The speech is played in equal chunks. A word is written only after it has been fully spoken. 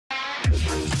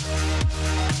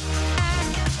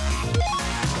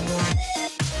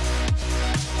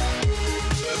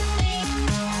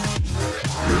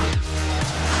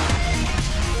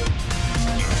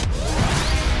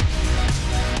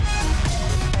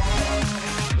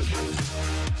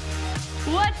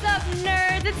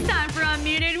nerds? It's time for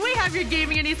Unmuted. We have your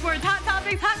gaming and esports hot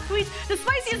topics, hot tweets, the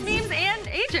spiciest memes, and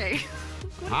AJ.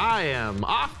 I am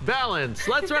off balance.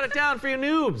 Let's write it down for you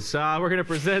noobs. We're going to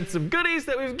present some goodies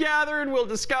that we've gathered. We'll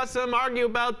discuss them, argue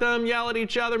about them, yell at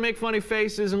each other, make funny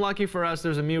faces, and lucky for us,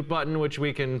 there's a mute button which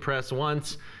we can press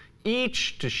once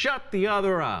each to shut the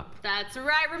other up. That's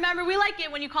right. Remember, we like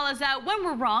it when you call us out when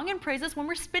we're wrong and praise us when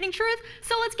we're spitting truth.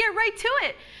 So let's get right to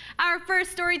it. Our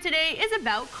first story today is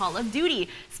about Call of Duty,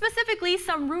 specifically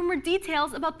some rumored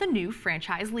details about the new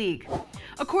franchise league.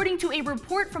 According to a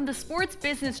report from the Sports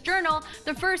Business Journal,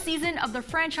 the first season of the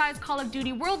franchise Call of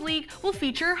Duty World League will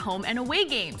feature home and away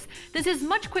games. This is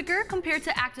much quicker compared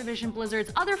to Activision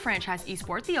Blizzard's other franchise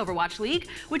esport, the Overwatch League,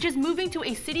 which is moving to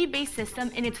a city-based system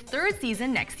in its third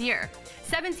season next year.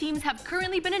 7 teams have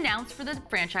currently been announced for the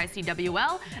franchise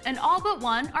CWL, and all but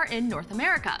one are in North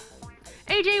America.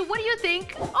 AJ, what do you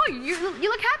think? Oh, you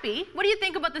look happy. What do you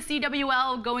think about the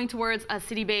CWL going towards a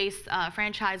city-based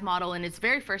franchise model in its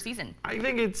very first season? I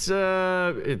think it's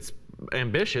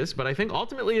ambitious, but I think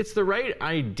ultimately it's the right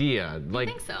idea. I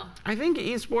think so. I think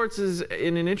esports is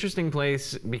in an interesting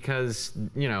place because,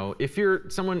 you know, if you're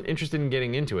someone interested in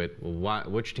getting into it, well,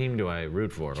 which team do I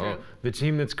root for? True. Oh, the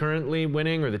team that's currently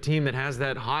winning, or the team that has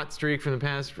that hot streak from the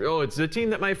past? Oh, it's the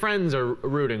team that my friends are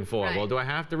rooting for. Right. Well, do I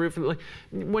have to root for? Like,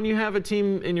 when you have a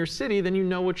team in your city, then you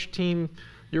know which team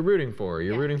you're rooting for.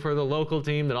 You're rooting for the local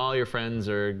team that all your friends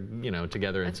are, you know,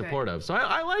 together in support of. So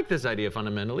I like this idea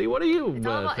fundamentally. What do you think?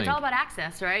 It's all about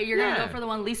access, right? You're going to go for the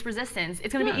one least resistance.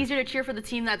 It's going to be easier to cheer for the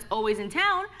team that's always in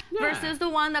town versus the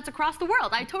one that's across the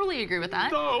world. I totally agree with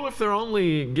that. Though if they're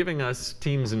only giving us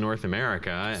teams in North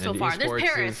America so and far, there's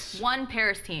Paris. One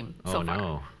Paris team so far.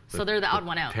 No. So they're the odd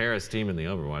one out. Paris team in the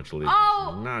Overwatch League.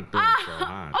 Oh, not doing so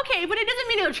hot. Okay, but it doesn't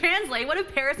mean it'll translate. What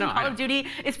if Paris and Call of Duty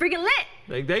is freaking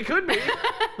lit? They could be.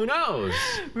 Who knows?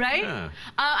 Right? Yeah.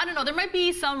 I don't know. There might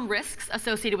be some risks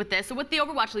associated with this. So with the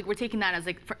Overwatch League, we're taking that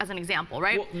as an example,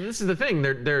 right? Well, this is the thing.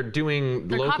 They're doing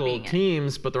local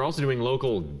teams, but they're also doing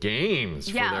local games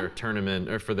for their tournament,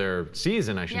 or for their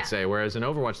season, I should say. Whereas in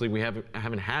Overwatch League, we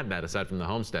haven't had that aside from the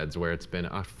homesteads, where it's been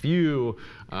a few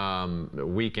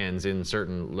weekends in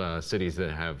certain cities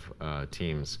that have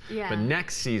teams. But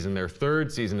next season, their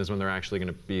third season, is when they're actually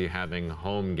going to be having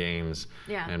home games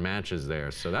and matches there.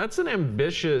 So that's an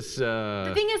ambitious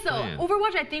The thing is, though, plan.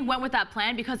 Overwatch, I think, went with that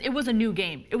plan because it was a new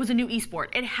game. It was a new esport.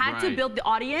 It had to build the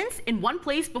audience in one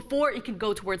place before it could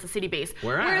go towards the city base.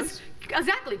 Whereas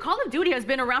exactly, Call of Duty has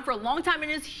been around for a long time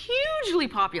and is hugely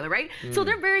popular, right? So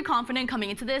they're very confident coming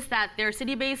into this that their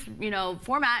city-based,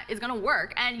 format is going to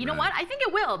work. And you know what? I think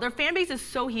it will. Their fan base is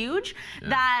so huge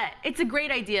that it's a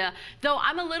great idea. Though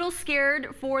I'm a little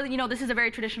scared for, this is a very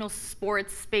traditional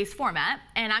sports-based format,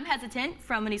 and I'm hesitant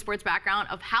from an esports background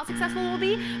of how successful it will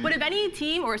be. But if any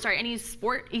team, or sorry, any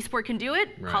esport can do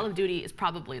it, Call of Duty is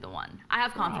probably the one. I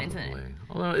have confidence in it.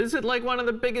 Although, is it like one of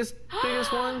the biggest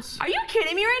ones? Are you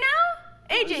kidding me right now?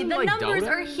 AJ, the numbers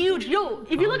are huge. Yo,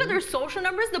 if you look at their social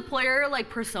numbers, the player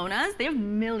personas, they have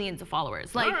millions of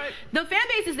followers. Like, the fan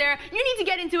base is there. You need to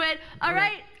get into it. All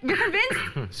right? You're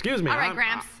convinced? Excuse me. All right,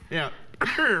 Gramps. Yeah.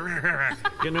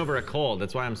 Getting over a cold.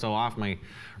 That's why I'm so off my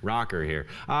rocker here.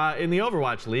 In the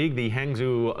Overwatch League, the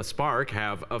Hangzhou Spark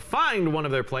have fined one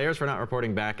of their players for not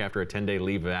reporting back after a 10-day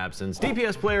leave of absence.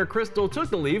 DPS player Krystal took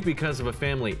the leave because of a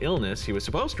family illness. He was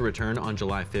supposed to return on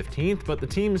July 15th, but the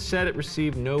team said it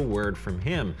received no word from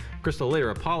him. Krystal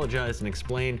later apologized and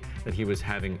explained that he was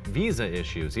having visa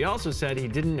issues. He also said he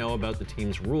didn't know about the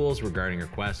team's rules regarding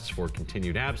requests for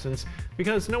continued absence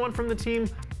because no one from the team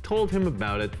told him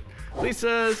about it.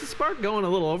 Lisa, is the Spark going a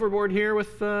little overboard here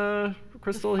with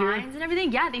Krystal here? Fines and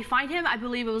everything? Yeah, they fined him. I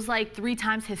believe it was like 3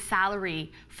 times his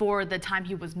salary for the time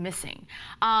he was missing.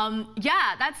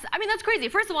 Yeah, that's crazy.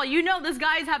 First of all, this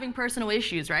guy is having personal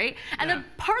issues, right? And the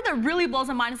part that really blows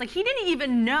my mind is he didn't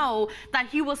even know that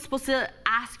he was supposed to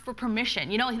ask for permission.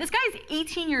 This guy's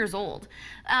 18 years old.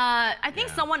 I think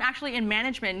someone actually in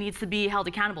management needs to be held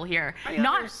accountable here.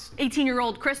 Not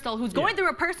 18-year-old Krystal, who's going through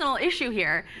a personal issue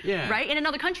here, right, in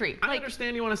another country. I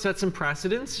understand you want to set some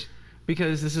precedents,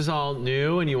 because this is all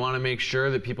new and you want to make sure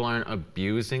that people aren't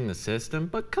abusing the system.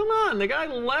 But come on, the guy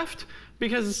left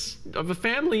because of a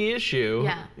family issue,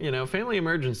 family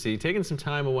emergency, taking some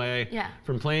time away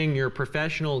from playing your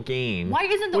professional game. Why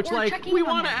isn't the org checking we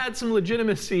want to add some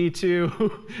legitimacy to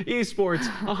esports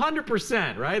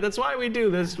 100%, right? That's why we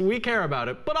do this. We care about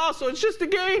it. But also, it's just a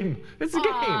game. It's a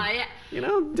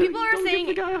game. People are saying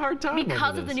give the guy a hard time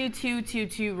because of the new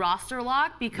 2-2-2 roster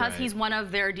lock, because he's one of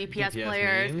their DPS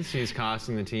players. Means he's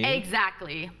costing the team.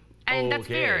 Exactly. And that's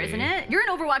fair, isn't it? You're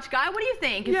an Overwatch guy. What do you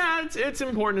think? Yeah, it's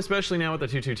important, especially now with the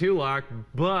 2-2-2 lock,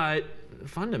 but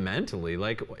fundamentally,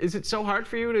 like, is it so hard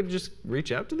for you to just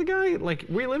reach out to the guy? Like,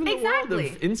 we live in the world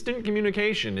of instant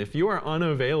communication. If you are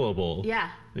unavailable,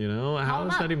 you know, how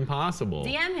is that even possible?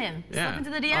 DM him. Slip into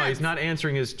the DMs. Oh, he's not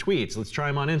answering his tweets. Let's try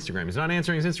him on Instagram. He's not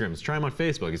answering his Instagram. Let's try him on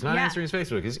Facebook. He's not answering his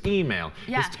Facebook. His email.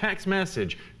 His text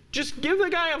message. Just give the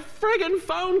guy a friggin'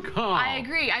 phone call. I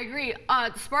agree.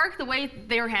 Spark, the way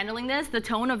they were handling this, the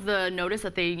tone of the notice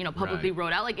that they, publicly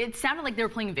wrote out, like, it sounded like they were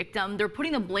playing victim. They're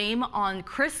putting the blame on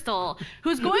Krystal,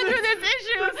 who's going through this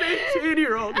issue. This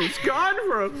 18-year-old is gone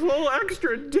for a full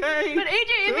extra day. But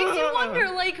AJ, it makes you wonder,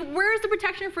 like, where's the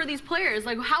protection for these players?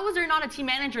 Like, how was there not a team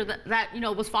manager that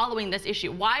was following this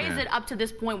issue? Why is it up to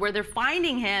this point where they're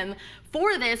finding him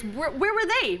for this? Where were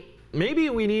they? Maybe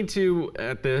we need to,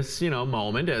 at this,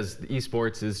 moment, as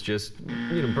esports is just,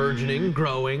 burgeoning,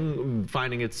 growing,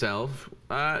 finding itself,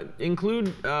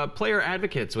 include player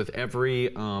advocates with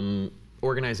every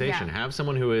organization. Have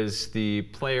someone who is the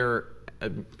player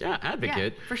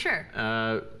advocate, for sure,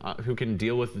 who can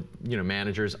deal with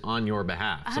managers on your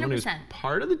behalf. 100%. Someone who's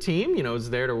part of the team, is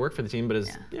there to work for the team, but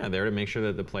is there to make sure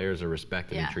that the players are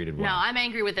respected and treated well. No, I'm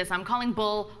angry with this. I'm calling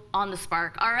bull on the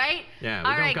Spark. All right. Yeah.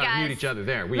 We don't gotta mute each other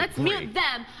there. Let's mute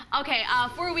them. Okay.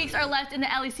 4 weeks are left in the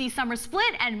LEC summer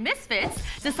split, and Misfits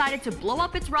decided to blow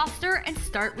up its roster and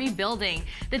start rebuilding.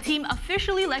 The team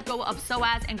officially let go of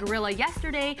Soaz and Gorilla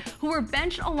yesterday, who were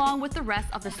benched along with the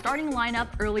rest of the starting lineup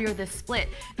earlier this split.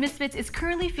 Misfits is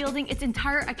currently fielding its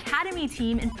entire academy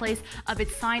team in place of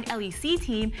its signed LEC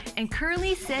team and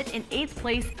currently sit in 8th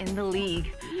place in the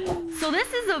league. So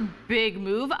this is a big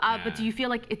move, but do you feel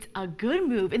like it's a good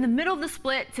move in the middle of the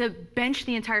split to bench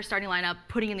the entire starting lineup,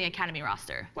 putting in the academy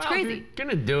roster? It's crazy. If you're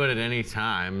gonna do it at any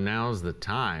time, now's the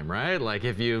time, right? Like,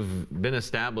 if you've been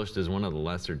established as one of the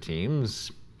lesser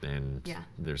teams and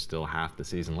there's still half the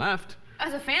season left.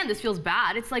 As a fan, this feels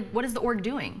bad. It's like, what is the org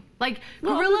doing? Like,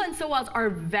 Gorilla and Soaz are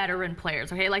veteran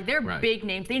players, okay? Like, they're big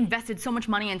names. They invested so much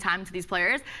money and time into these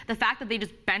players. The fact that they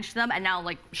just benched them and now,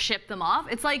 like, ship them off,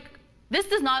 it's like, this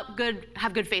does not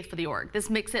have good faith for the org. This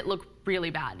makes it look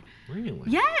really bad. Really?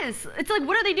 Yes. It's like,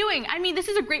 what are they doing? I mean, this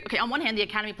is a great, okay, on one hand, the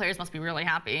academy players must be really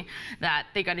happy that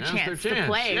they got a chance to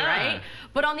play, right?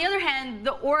 But on the other hand,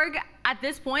 the org, at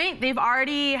this point, they've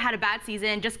already had a bad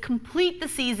season. Just complete the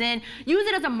season. Use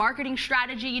it as a marketing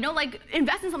strategy. Like,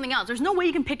 invest in something else. There's no way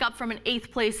you can pick up from an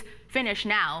 8th place finish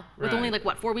now with only, like,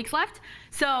 what, 4 weeks left?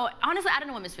 So, honestly, I don't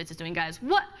know what Misfits is doing, guys.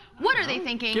 What are they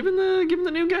thinking? Give them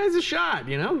the new guys a shot,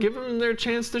 Give them their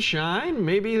chance to shine.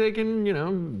 Maybe they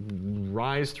can,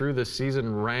 rise through the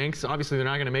season ranks. Obviously, they're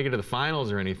not going to make it to the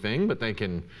finals or anything, but they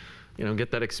can,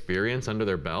 get that experience under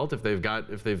their belt. If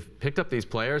they've picked up these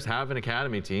players, have an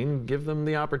academy team, give them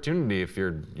the opportunity. If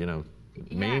your,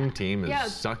 main team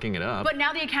is sucking it up. But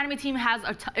now the academy team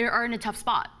are in a tough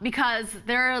spot because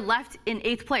they're left in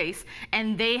 8th place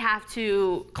and they have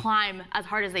to climb as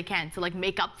hard as they can to, like,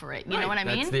 make up for it. You know what I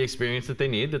mean? That's the experience that they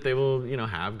need, that they will,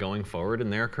 have going forward in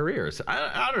their careers.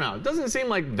 I don't know. It doesn't seem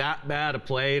like that bad a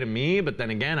play to me, but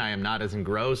then again, I am not as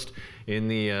engrossed in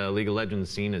the League of Legends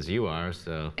scene as you are,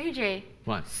 so. AJ.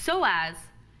 What? Soaz.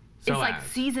 It's like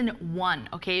season 1,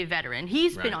 okay, veteran.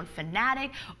 He's been on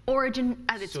Fnatic, Origin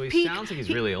at its peak. So he sounds like he's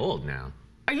really old now.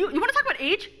 You want to talk about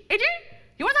age, AJ?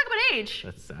 You want to talk about age?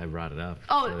 I brought it up.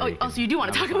 So you do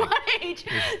want to talk about age?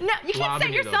 No, you can't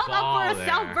set yourself up for a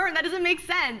self-burn. That doesn't make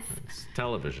sense. It's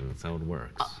television. That's how it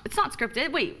works. It's not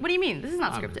scripted. Wait, what do you mean? This is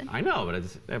not scripted. I know, but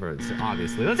it's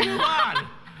obviously. Let's move on.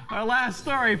 Our last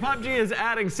story, PUBG is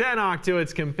adding Sanhok to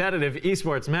its competitive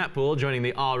esports map pool, joining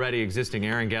the already existing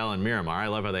Erangel and Miramar. I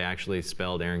love how they actually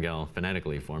spelled Erangel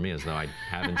phonetically for me, as though I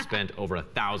haven't spent over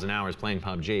 1,000 hours playing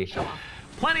PUBG. Show off.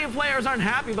 Plenty of players aren't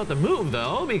happy about the move,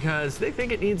 though, because they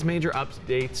think it needs major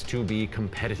updates to be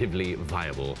competitively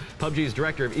viable. PUBG's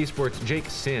director of esports, Jake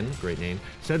Sin, great name,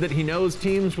 said that he knows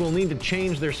teams will need to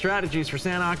change their strategies for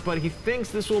Sanhok, but he thinks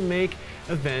this will make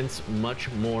events much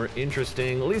more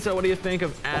interesting. Lisa, what do you think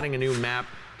of adding a new map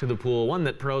to the pool, one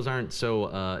that pros aren't so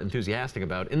enthusiastic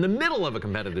about in the middle of a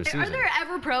competitive season? Are there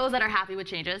ever pros that are happy with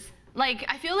changes? Like,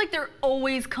 I feel like they're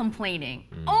always complaining.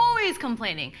 Always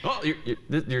complaining. Oh,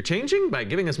 you're changing by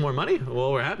giving us more money?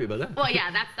 Well, we're happy about that. Well, yeah,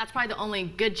 that's probably the only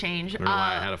good change. I don't know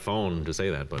why I had a phone to say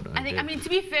that, but I mean, to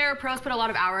be fair, pros put a lot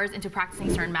of hours into practicing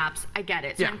certain maps. I get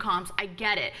it. Certain comps, I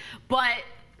get it. But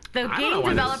The game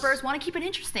developers want to keep it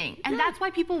interesting, and that's why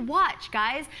people watch,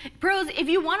 guys. Pros, if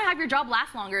you want to have your job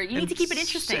last longer, you need to keep it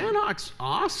interesting. Sanhok's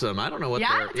awesome. I don't know what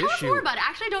their issue. Tell us more about it.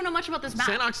 Actually, I don't know much about this map.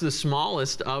 Sanhok's the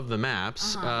smallest of the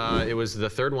maps. It was the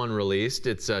third one released.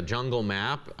 It's a jungle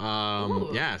map.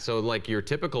 Yeah, so like your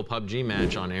typical PUBG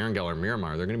match on Erangel or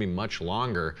Miramar, they're going to be much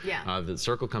longer. Yeah. The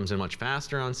circle comes in much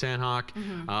faster on Sanhok.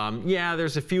 Yeah,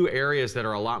 there's a few areas that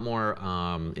are a lot more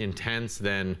intense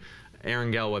than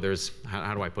Erangel, where there's,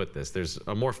 how do I put this? There's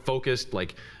a more focused,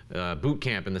 like, boot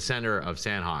camp in the center of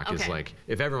Sanhok. Is like,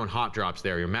 if everyone hot drops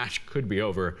there, your match could be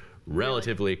over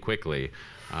relatively quickly.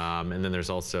 And then there's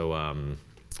also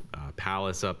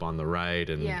Palace up on the right,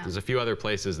 and there's a few other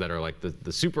places that are like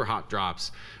the super hot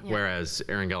drops, whereas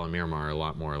Erangel and Miramar are a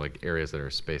lot more like areas that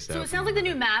are spaced out. So it sounds like the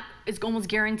new map is almost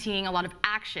guaranteeing a lot of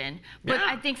action, but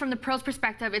I think from the pros'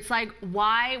 perspective, it's like,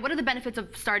 what are the benefits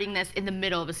of starting this in the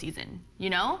middle of a season, you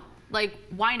know? Like,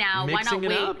 why now? Mixing why not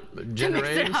wait? Up,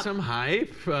 generating some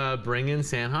hype, bring in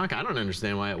Sanhok. I don't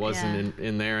understand why it wasn't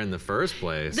in there in the first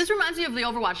place. This reminds me of the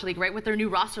Overwatch League, right, with their new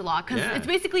roster law, because it's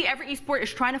basically every esport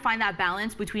is trying to find that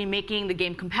balance between making the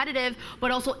game competitive,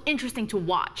 but also interesting to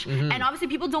watch. And obviously,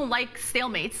 people don't like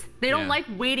stalemates. They don't like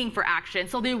waiting for action.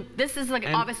 So this is like,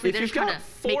 obviously, they're just trying to make it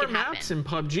happen. If you've got 4 maps in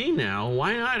PUBG now,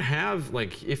 why not have,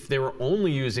 like, if they were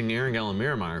only using Erangel and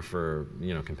Miramar for,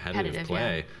 you know, competitive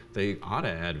play, they ought to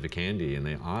add Vagenda, and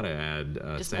they ought to add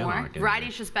just Sanhok. More?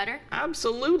 Variety's just better?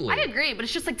 Absolutely. I agree, but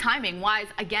it's just like timing-wise,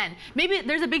 again, maybe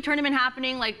there's a big tournament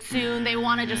happening like soon. They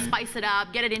want to just spice it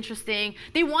up, get it interesting.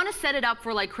 They want to set it up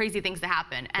for like crazy things to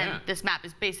happen, and this map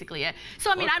is basically it.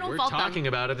 So I mean, I don't fault them. We're talking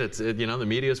about it. It's you know, the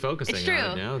media's focusing on it. It's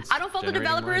true. I don't fault the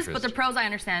developers, but the pros, I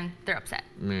understand they're upset.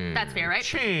 That's fair, right?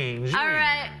 Change. All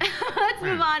right, let's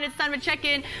move on. It's time to check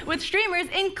in with streamers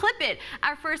in Clip It.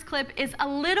 Our first clip is a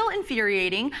little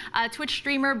infuriating. Twitch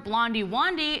streamer Blondie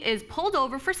Wandy is pulled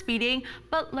over for speeding,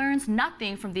 but learns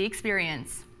nothing from the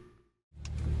experience.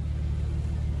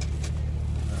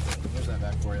 There's that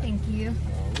back for you. Thank you.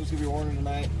 We'll just give you a warning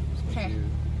tonight. Okay.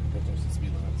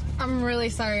 Speed limits. I'm really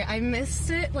sorry. I missed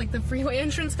it, like the freeway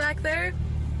entrance back there.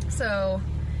 So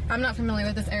I'm not familiar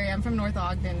with this area. I'm from North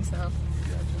Ogden, so. Gotcha.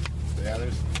 So yeah,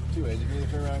 there's 2 ways. You can either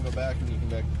turn around and go back, and you can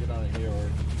get on it here, or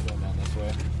keep going down this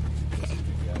way.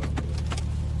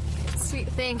 Sweet,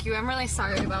 thank you. I'm really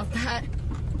sorry about that.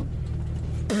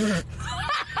 I don't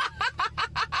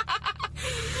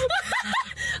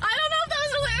know if that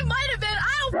was really, it might have been.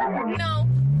 I don't know.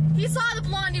 He saw the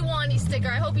Blondie Wandy sticker.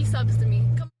 I hope he subs to me.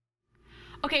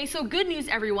 Okay, so good news,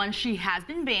 everyone. She has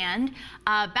been banned.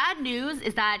 Bad news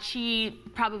is that she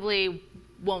probably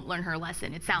won't learn her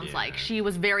lesson. It sounds like she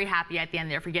was very happy at the end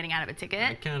there for getting out of a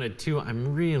ticket. I counted 2.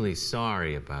 I'm really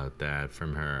sorry about that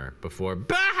from her before. Yo,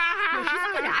 she's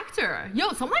a good actor.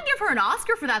 Yo, someone give her an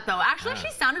Oscar for that, though. Actually,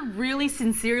 she sounded really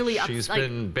sincerely She's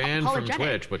been banned from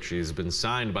Twitch, but she's been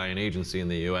signed by an agency in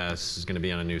the U.S. She's going to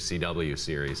be on a new CW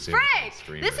series soon. Frank,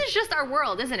 this is just our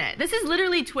world, isn't it? This is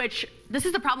literally Twitch. This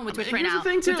is the problem with Twitch right now. Here's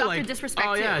the thing, too. Like, disrespect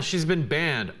oh, yeah, she's been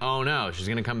banned. Oh, no. She's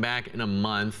going to come back in a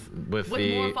month with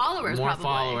more followers,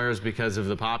 followers because of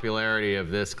the popularity of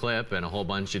this clip and a whole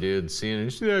bunch of dudes seeing, you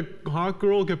see that hot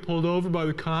girl get pulled over by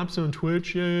the cops on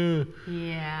Twitch? Yeah.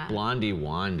 Blondie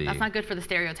Wandy. That's not good for the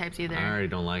stereotypes either. I already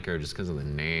don't like her just because of the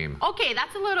name. Okay,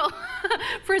 that's a little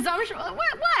presumptuous.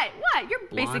 What? You're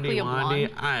basically a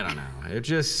blonde. I don't know. It's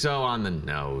just so on the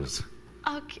nose.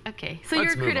 Okay. So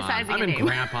you're criticizing I'm in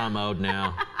grandpa mode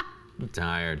now. I'm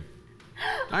tired.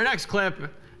 Our next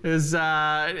clip is,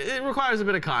 it requires a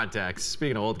bit of context.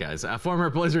 Speaking of old guys, former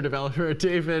Blizzard developer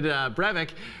David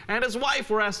Brevik and his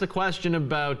wife were asked a question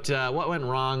about what went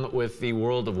wrong with the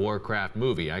World of Warcraft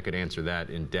movie. I could answer that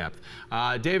in depth.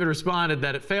 David responded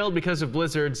that it failed because of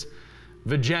Blizzard's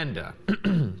Vagenda.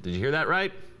 Did you hear that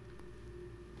right?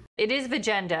 It is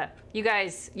Vagenda. You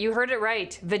guys, you heard it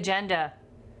right. Vagenda.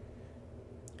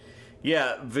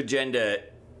 Yeah, Vagenda.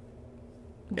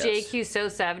 Yes. JQ so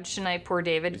savage tonight, poor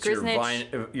David. It's your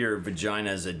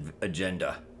vagina's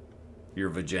agenda.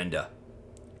 Your Vagenda.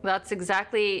 It's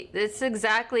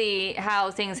exactly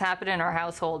how things happen in our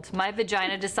household. My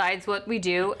vagina decides what we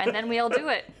do, and then we all do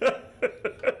it.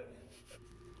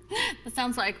 That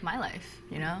sounds like my life,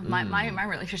 you know, my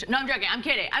relationship. No, I'm joking. I'm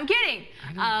kidding.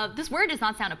 This word does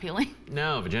not sound appealing.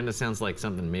 No, Vagenda sounds like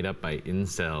something made up by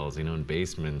incels, you know, in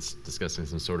basements discussing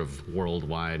some sort of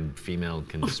worldwide female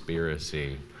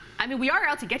conspiracy. I mean, we are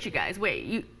out to get you guys.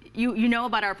 Wait, you know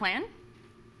about our plan?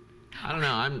 I don't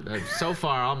know. So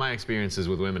far, all my experiences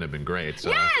with women have been great. So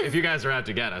Yes! if you guys are out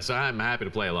to get us, I'm happy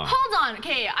to play along. Hold on.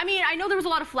 Okay, I mean, I know there was a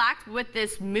lot of flack with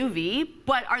this movie,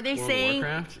 but are they saying...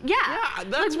 Warcraft? Yeah. Yeah,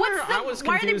 that's where I was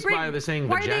confused by the saying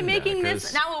Why are they Vagenda, making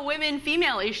this now a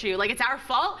women-female issue? Like, it's our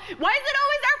fault? Why is it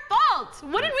always our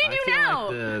fault? What did we do now?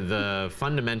 Like the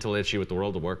fundamental issue with the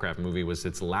World of Warcraft movie was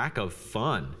its lack of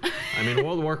fun. I mean,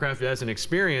 World of Warcraft as an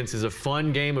experience is a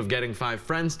fun game of getting 5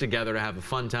 friends together to have a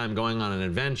fun time going on an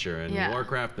adventure. And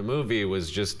Warcraft the movie was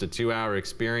just a 2-hour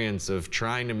experience of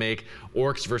trying to make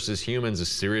orcs versus humans a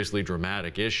seriously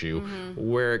dramatic issue,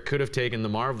 where it could have taken the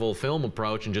Marvel film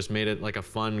approach and just made it like a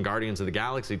fun Guardians of the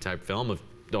Galaxy type film of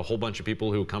a whole bunch of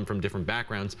people who come from different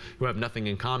backgrounds who have nothing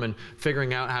in common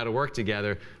figuring out how to work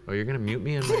together. Oh, you're gonna mute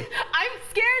me? I'm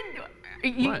scared.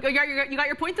 You got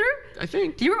your point through? I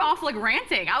think. You were off like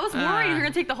ranting. I was worried you were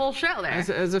gonna take the whole show there.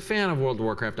 As a fan of World of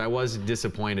Warcraft, I was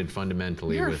disappointed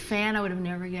fundamentally. You're a fan, I would have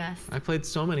never guessed. I played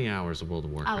so many hours of World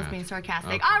of Warcraft. I was being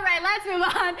sarcastic. Okay. All right, let's move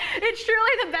on. It's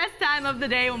truly the best time of the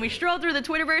day when we stroll through the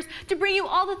Twitterverse to bring you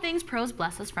all the things pros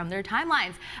bless us from their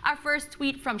timelines. Our first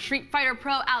tweet from Street Fighter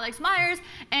Pro Alex Myers,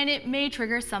 and it may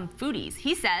trigger some foodies.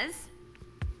 He says,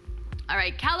 all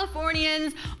right,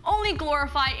 Californians only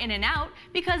glorify In-N-Out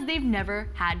because they've never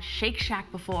had Shake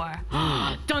Shack before.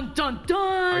 Dun, dun,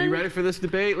 dun. Are you ready for this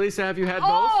debate, Lisa? Have you had both?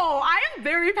 Oh, I am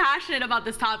very passionate about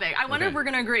this topic. I wonder if we're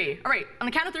gonna agree. All right, on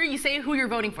the count of 3, you say who you're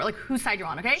voting for, like whose side you're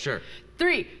on, okay? Sure.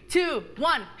 3, 2,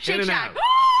 1, Shake Shack.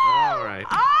 All right.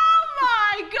 Oh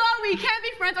my God, we can't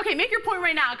be friends. Okay, make your point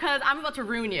right now, because I'm about to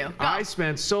ruin you. Go. I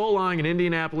spent so long in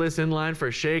Indianapolis in line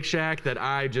for Shake Shack that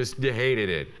I just hated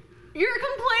it. You're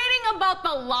complaining about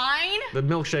the line? The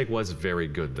milkshake was very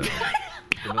good, though.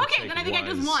 Okay, then I think I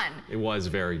just won. It was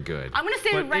very good. I'm gonna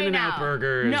say it right In-N-Out now.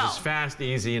 burger is just fast,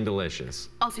 easy, and delicious.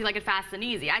 Oh, so you like it fast and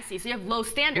easy. I see. So you have low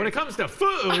standards. When it comes to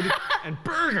food and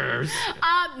burgers.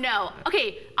 No.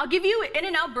 Okay, I'll give you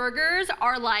In-N-Out burgers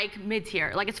are like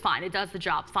mid-tier. Like, it's fine. It does the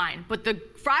job fine. But the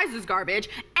fries is garbage.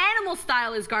 Animal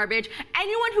style is garbage.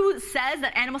 Anyone who says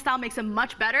that animal style makes it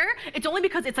much better, it's only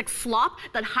because it's like slop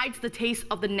that hides the taste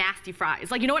of the nasty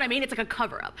fries. Like, you know what I mean? It's like a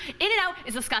cover-up. In-N-Out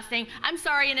is disgusting. I'm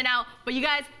sorry, In-N-Out, but you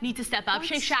guys need to step up.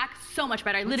 Shake Shack, so much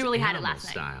better. I literally had it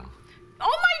last night.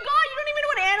 Oh my God, you don't even know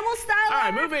what animal style All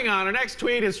right, are? moving on. Our next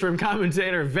tweet is from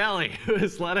commentator Veli, who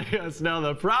is letting us know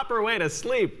the proper way to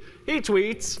sleep. He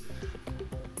tweets,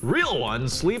 real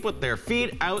ones sleep with their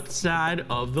feet outside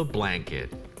of the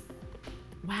blanket.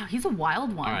 Wow, he's a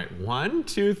wild one. All right, 1,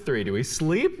 2, 3. Do we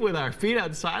sleep with our feet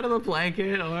outside of the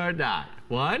blanket or not?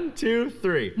 1, 2,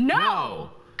 3. No.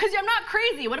 Because I'm not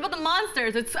crazy. What about the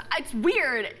monsters? It's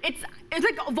weird. It's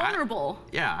like vulnerable.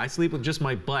 Yeah, I sleep with just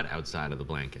my butt outside of the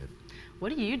blanket. What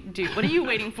do you do? What are you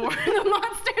waiting for the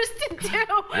monsters to do?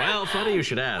 Well, funny you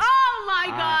should ask. Oh my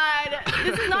God.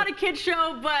 This is not a kid's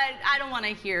show, but I don't want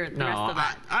to hear the rest of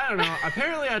that. I don't know.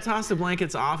 Apparently I toss the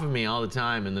blankets off of me all the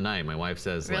time in the night. My wife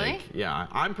says, really? Like, yeah,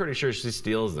 I'm pretty sure she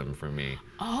steals them from me.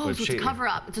 Oh, so it's a cover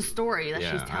up. It's a story that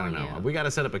she's telling I don't know. you. We got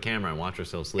to set up a camera and watch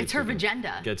ourselves sleep. It's her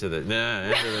Vagenda. Get to the end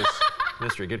of this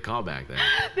mystery. Good callback there.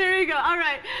 There you go. All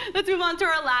right, let's move on to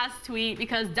our last tweet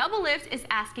because Doublelift is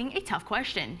asking a tough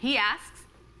question. He asks,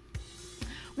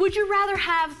 would you rather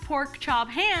have pork chop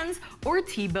hands or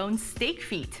T-bone steak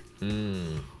feet?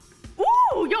 Ooh,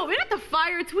 yo, we got the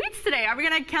fire tweets today. Are we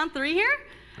gonna count 3 here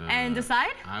and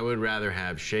decide? I would rather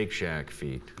have Shake Shack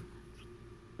feet.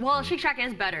 Well, Shake Shack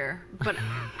is better, but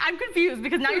I'm confused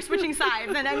because now you're switching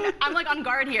sides and I'm like on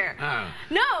guard here.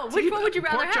 No, which one would you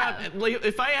rather have?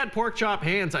 If I had pork chop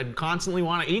hands, I'd constantly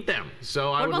want to eat them.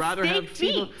 So I would rather have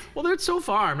feet. Well, they're so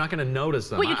far, I'm not going to notice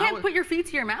them. Wait, you can't put your feet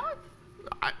to your mouth?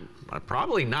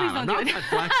 Probably not. I'm not that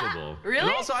flexible. Really?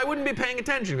 And also, I wouldn't be paying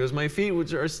attention because my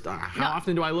feet are. How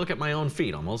often do I look at my own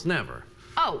feet? Almost never.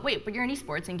 Oh, wait, but you're in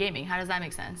esports and gaming. How does that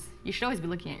make sense? You should always be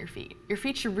looking at your feet. Your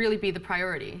feet should really be the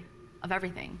priority of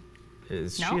everything.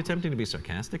 Is she attempting to be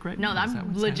sarcastic right now? No,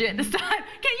 I'm legit this time.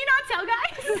 Can you not tell,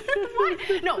 guys?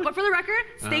 What? No, but for the record,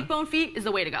 steak bone feet is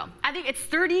the way to go. I think it's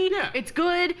sturdy, it's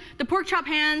good. The pork chop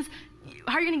hands,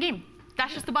 how are you gonna game?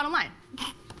 That's just the bottom line.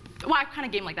 Well, I kind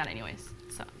of game like that anyways,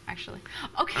 so actually.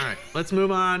 Okay. All right, let's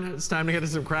move on. It's time to get to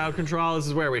some crowd control. This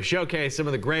is where we showcase some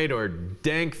of the great or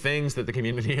dank things that the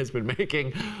community has been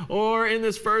making, or in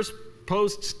this first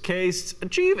post case,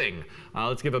 achieving.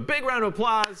 Let's give a big round of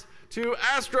applause to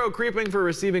Astro Creeping for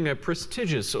receiving a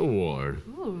prestigious award.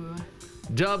 Ooh.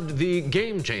 Dubbed the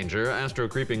Game Changer, Astro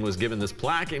Creeping was given this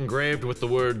plaque engraved with the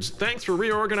words, "Thanks for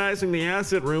reorganizing the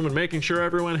asset room and making sure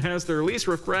everyone has their lease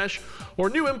refresh or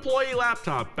new employee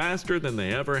laptop faster than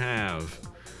they ever have."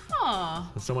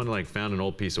 Oh. Someone like found an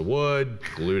old piece of wood,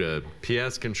 glued a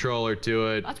PS controller to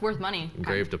it, That's worth money.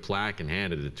 engraved a plaque, and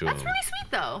handed it to him. That's really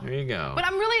sweet though. There you go. But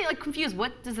I'm really like confused.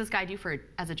 What does this guy do for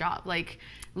as a job? Like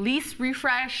lease,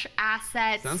 refresh,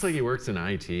 assets. Sounds like he works in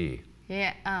IT.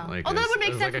 Yeah. Oh. Like Oh, that would make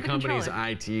sense like with a the company's controller.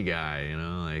 IT guy, you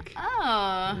know, like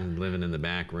Oh. living in the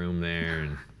back room there.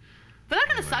 And But that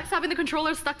kind of sucks having the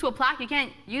controller stuck to a plaque. You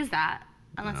can't use that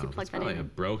unless you plug it's that probably a in.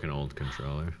 broken old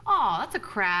controller. Oh, that's a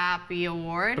crappy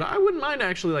award. But I wouldn't mind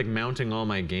actually like mounting all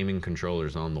my gaming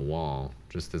controllers on the wall,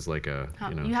 just as like a,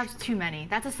 you know. You have too many.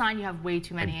 That's a sign you have way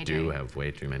too many. I AJ. do have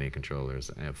way too many controllers.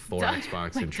 I have 4 Duck- Xbox like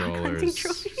duck hunting controllers,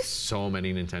 trophies? so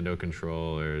many Nintendo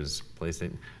controllers,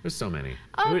 PlayStation. There's so many.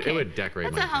 Okay. It would decorate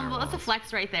That's my entire that's a walls.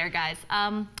 flex right there, guys.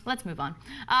 Let's move on.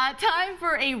 Time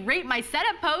for a Rate My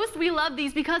Setup post. We love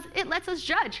these because it lets us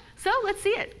judge. So let's see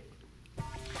it.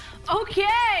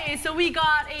 Okay, so we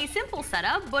got a simple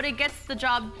setup, but it gets the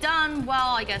job done.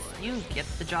 Well, I guess you get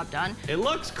the job done. It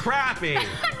looks crappy.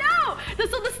 No!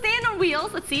 So the stand on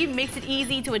wheels, let's see, makes it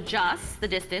easy to adjust the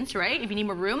distance, right? If you need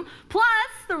more room. Plus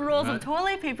the rolls of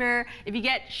toilet paper if you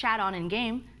get shat on in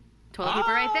game. Toilet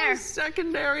paper right there.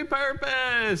 Secondary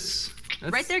purpose.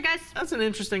 Right there, guys. That's an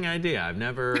interesting idea.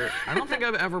 I don't think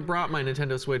I've ever brought my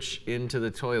Nintendo Switch into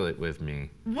the toilet with me.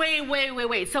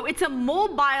 Wait. So it's a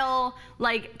mobile,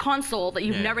 like, console that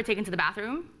you've Yeah. never taken to the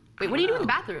bathroom? Wait, what do you do in the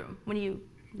bathroom? When do you...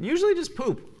 Usually just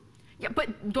poop. Yeah,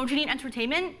 but don't you need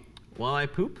entertainment? While I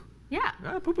poop? Yeah.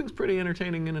 Pooping's pretty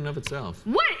entertaining in and of itself.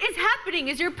 What is happening?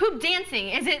 Is your poop dancing?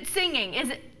 Is it singing? Is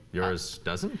it... Yours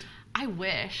doesn't? I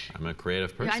wish. I'm a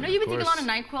creative person. I know you've been taking a lot of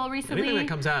course. NyQuil recently. Anything that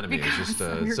comes out of me is because just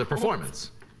of your it's a colds.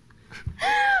 performance.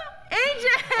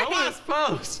 AJ! Our last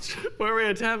post, where we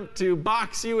attempt to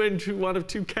box you into one of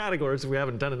 2 categories if we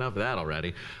haven't done enough of that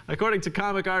already. According to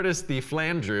comic artist The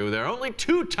Flandrew, there are only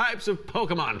 2 types of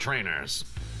Pokemon trainers.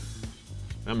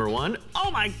 Number 1, oh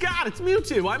my god, it's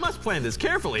Mewtwo. I must plan this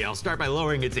carefully. I'll start by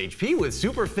lowering its HP with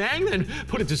Super Fang, then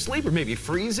put it to sleep or maybe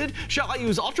freeze it. Shall I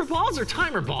use Ultra Balls or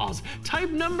Timer Balls?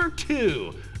 Type number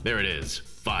 2. There it is,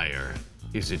 Fire.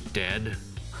 Is it dead?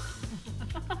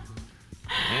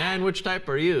 And which type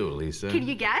are you, Lisa? Can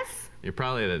you guess? You're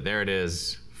probably there it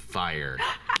is, Fire.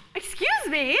 Excuse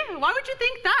me? Why would you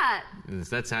think that?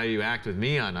 That's how you act with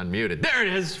me on Unmuted. There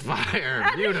it is, Fire.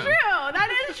 That Mute is him. true.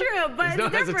 That is true, but There's no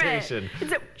it's different. hesitation.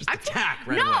 Just attack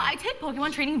right No, away. I take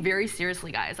Pokemon training very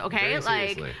seriously, guys, okay? Very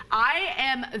seriously. Like, I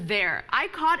am there. I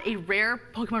caught a rare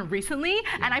Pokemon recently,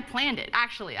 and I planned it,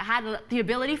 actually. I had the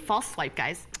ability False Swipe,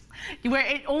 guys. Where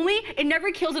it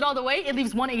never kills it all the way, it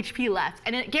leaves 1 HP left.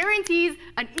 And it guarantees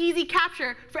an easy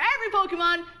capture for every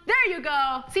Pokemon. There you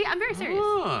go. See, I'm very serious.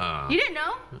 Oh. You didn't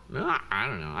know? No, I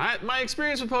don't know. My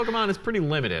experience with Pokemon is pretty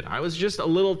limited. I was just a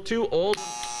little too old. Get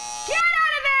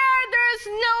out of there! There's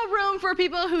no room for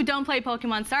people who don't play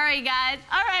Pokemon. Sorry, guys.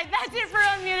 All right, that's it for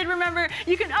Unmuted. Remember,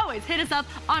 you can always hit us up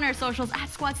on our socials at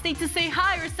Squad State to say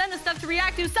hi or send us stuff to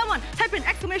react to. Someone type in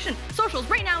 !socials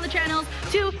right now in the channels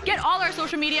to get all our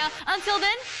social media. Until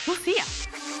then, we'll see ya.